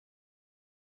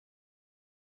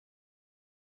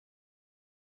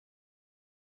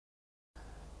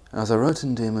As I wrote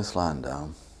in Dear Miss Landau,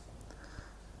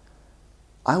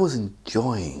 I was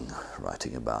enjoying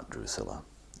writing about Drusilla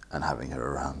and having her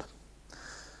around.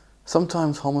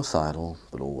 Sometimes homicidal,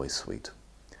 but always sweet.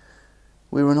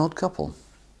 We were an odd couple,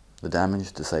 the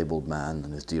damaged, disabled man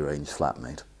and his deranged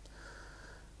flatmate.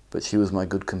 But she was my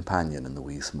good companion in the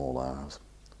wee small hours,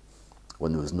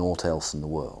 when there was naught else in the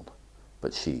world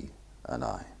but she and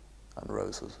I and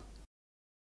roses.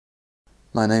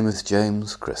 My name is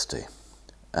James Christie,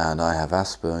 and I have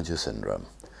Asperger's syndrome,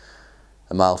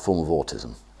 a mild form of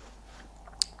autism.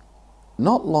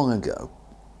 Not long ago,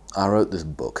 I wrote this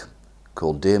book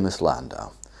called Dear Miss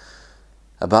Landau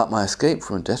about my escape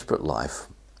from a desperate life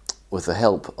with the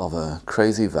help of a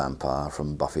crazy vampire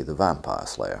from Buffy the Vampire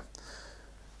Slayer.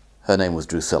 Her name was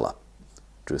Drusilla,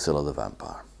 Drusilla the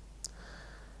vampire.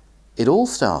 It all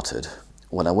started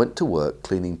when I went to work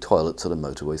cleaning toilets at a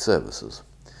motorway services.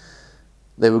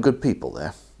 They were good people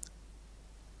there.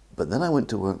 But then I went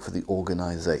to work for the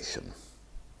organisation,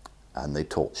 and they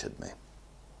tortured me.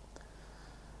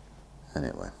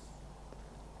 Anyway.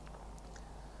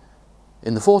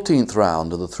 In the 14th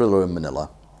round of the Thriller in Manila,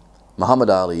 Muhammad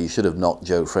Ali should have knocked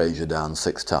Joe Frazier down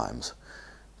 6 times,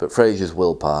 but Frazier's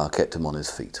willpower kept him on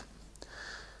his feet.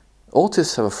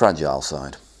 Autists have a fragile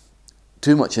side.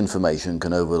 Too much information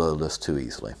can overload us too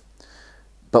easily.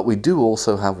 But we do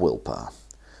also have willpower.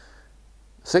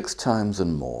 6 times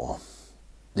and more.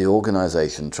 The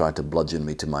organisation tried to bludgeon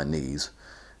me to my knees,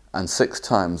 and 6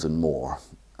 times and more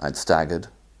I'd staggered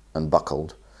and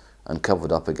buckled and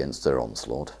covered up against their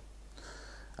onslaught,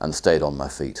 and stayed on my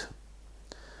feet.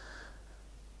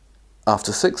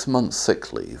 After 6 months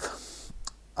sick leave,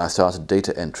 I started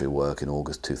data entry work in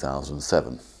August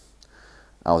 2007.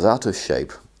 I was out of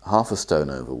shape, half a stone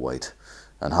overweight,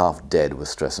 and half dead with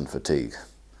stress and fatigue.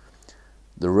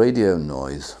 The radio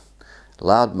noise,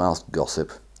 loud-mouthed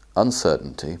gossip,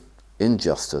 uncertainty,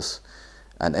 injustice,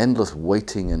 and endless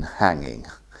waiting and hanging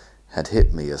had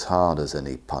hit me as hard as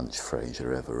any punch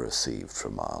Frazier ever received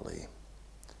from Ali.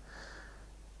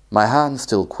 My hand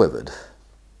still quivered.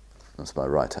 That's my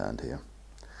right hand here.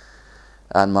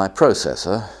 And my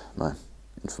processor, my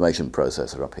information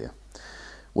processor up here,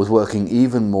 was working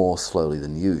even more slowly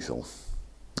than usual,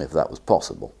 if that was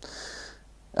possible.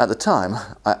 At the time,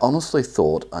 I honestly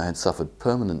thought I had suffered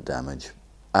permanent damage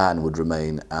and would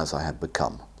remain as I had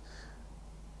become,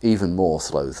 even more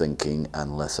slow thinking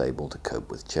and less able to cope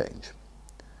with change.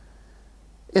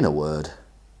 In a word,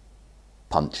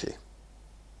 punchy.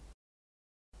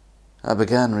 I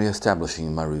began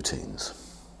re-establishing my routines,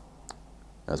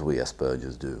 as we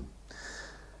Aspergers do.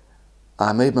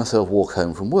 I made myself walk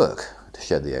home from work to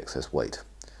shed the excess weight.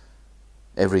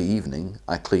 Every evening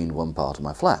I cleaned one part of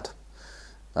my flat,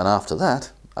 and after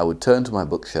that I would turn to my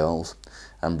bookshelves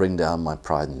and bring down my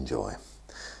pride and joy,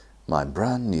 my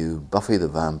brand new Buffy the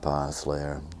Vampire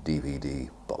Slayer DVD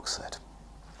box set.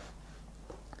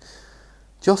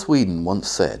 Joss Whedon once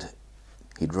said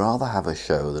he'd rather have a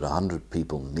show that 100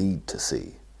 people need to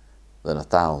see than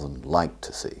 1,000 like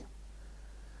to see.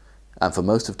 And for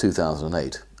most of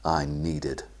 2008, I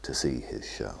needed to see his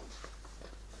show.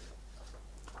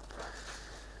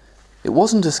 It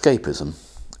wasn't escapism.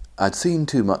 I'd seen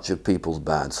too much of people's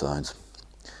bad sides.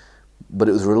 But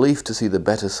it was a relief to see the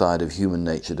better side of human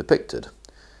nature depicted.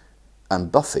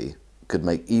 And Buffy could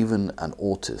make even an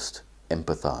autist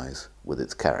empathise with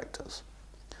its characters.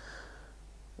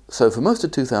 So for most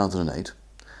of 2008,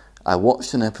 I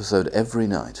watched an episode every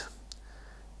night.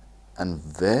 And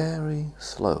very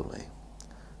slowly,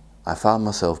 I found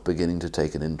myself beginning to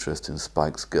take an interest in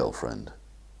Spike's girlfriend,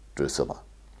 Drusilla.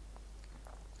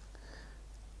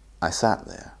 I sat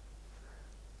there,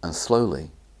 and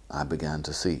slowly I began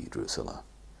to see Drusilla.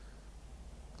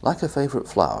 Like a favourite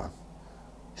flower,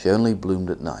 she only bloomed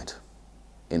at night,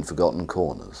 in forgotten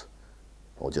corners,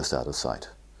 or just out of sight.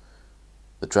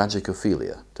 The tragic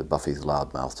Ophelia to Buffy's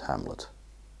loud-mouthed Hamlet,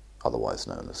 otherwise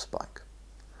known as Spike.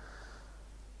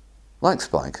 Like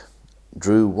Spike,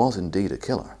 Drew was indeed a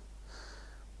killer,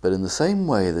 but in the same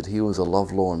way that he was a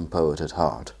lovelorn poet at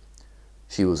heart,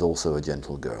 she was also a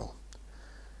gentle girl.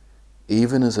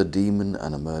 Even as a demon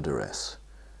and a murderess,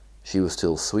 she was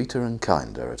still sweeter and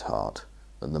kinder at heart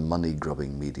than the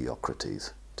money-grubbing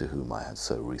mediocrities to whom I had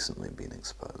so recently been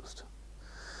exposed.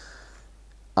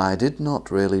 I did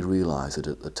not really realize it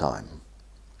at the time,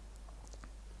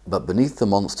 but beneath the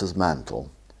monster's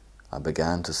mantle, I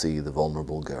began to see the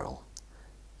vulnerable girl,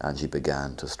 and she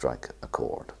began to strike a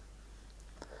chord.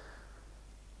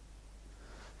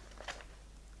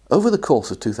 Over the course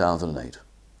of 2008,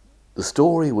 the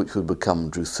story which would become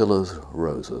Drusilla's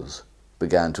Roses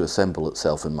began to assemble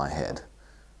itself in my head,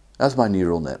 as my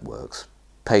neural networks,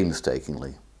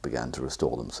 painstakingly began to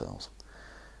restore themselves.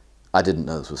 I didn't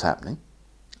know this was happening,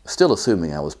 still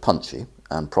assuming I was punchy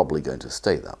and probably going to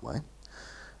stay that way.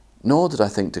 Nor did I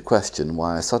think to question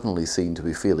why I suddenly seemed to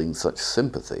be feeling such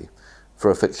sympathy for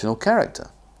a fictional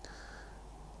character.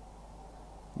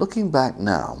 Looking back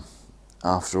now,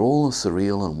 after all the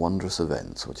surreal and wondrous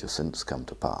events which have since come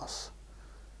to pass,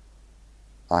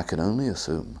 I can only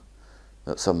assume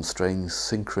that some strange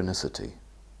synchronicity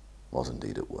was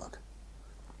indeed at work.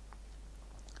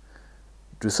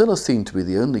 Drusilla seemed to be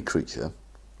the only creature,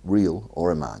 real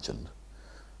or imagined,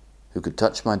 who could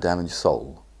touch my damaged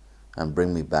soul and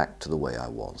bring me back to the way I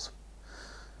was.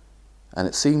 And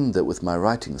it seemed that with my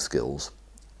writing skills,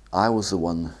 I was the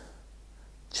one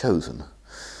chosen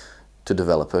to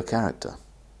develop her character.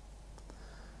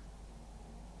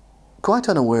 Quite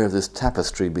unaware of this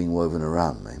tapestry being woven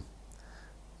around me,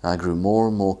 I grew more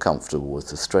and more comfortable with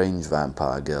the strange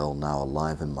vampire girl now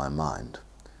alive in my mind,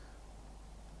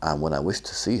 and when I wished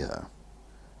to see her,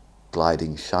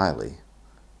 gliding shyly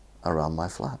around my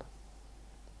flat.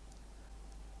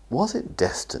 Was it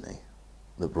destiny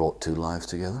that brought two lives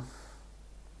together?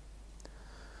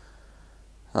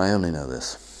 I only know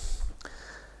this.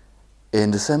 In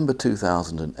December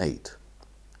 2008,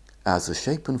 as the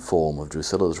shape and form of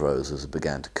Drusilla's roses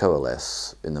began to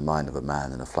coalesce in the mind of a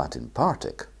man in a flat in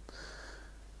Partick,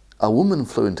 a woman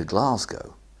flew into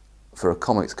Glasgow for a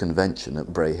comics convention at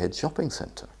Braehead Shopping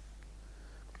Centre.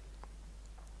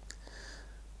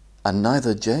 And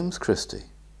neither James Christie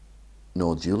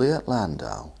nor Juliet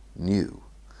Landau knew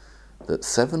that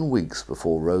 7 weeks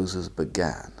before Roses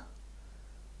began,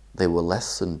 they were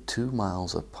less than 2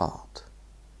 miles apart,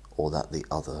 or that the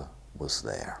other was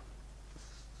there.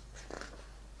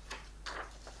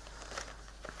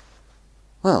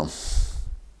 Well,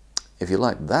 if you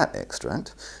like that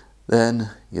extract, then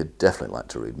you'd definitely like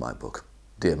to read my book,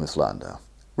 Dear Miss Landau,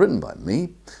 written by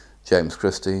me, James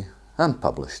Christie, and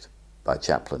published by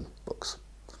Chaplin Books.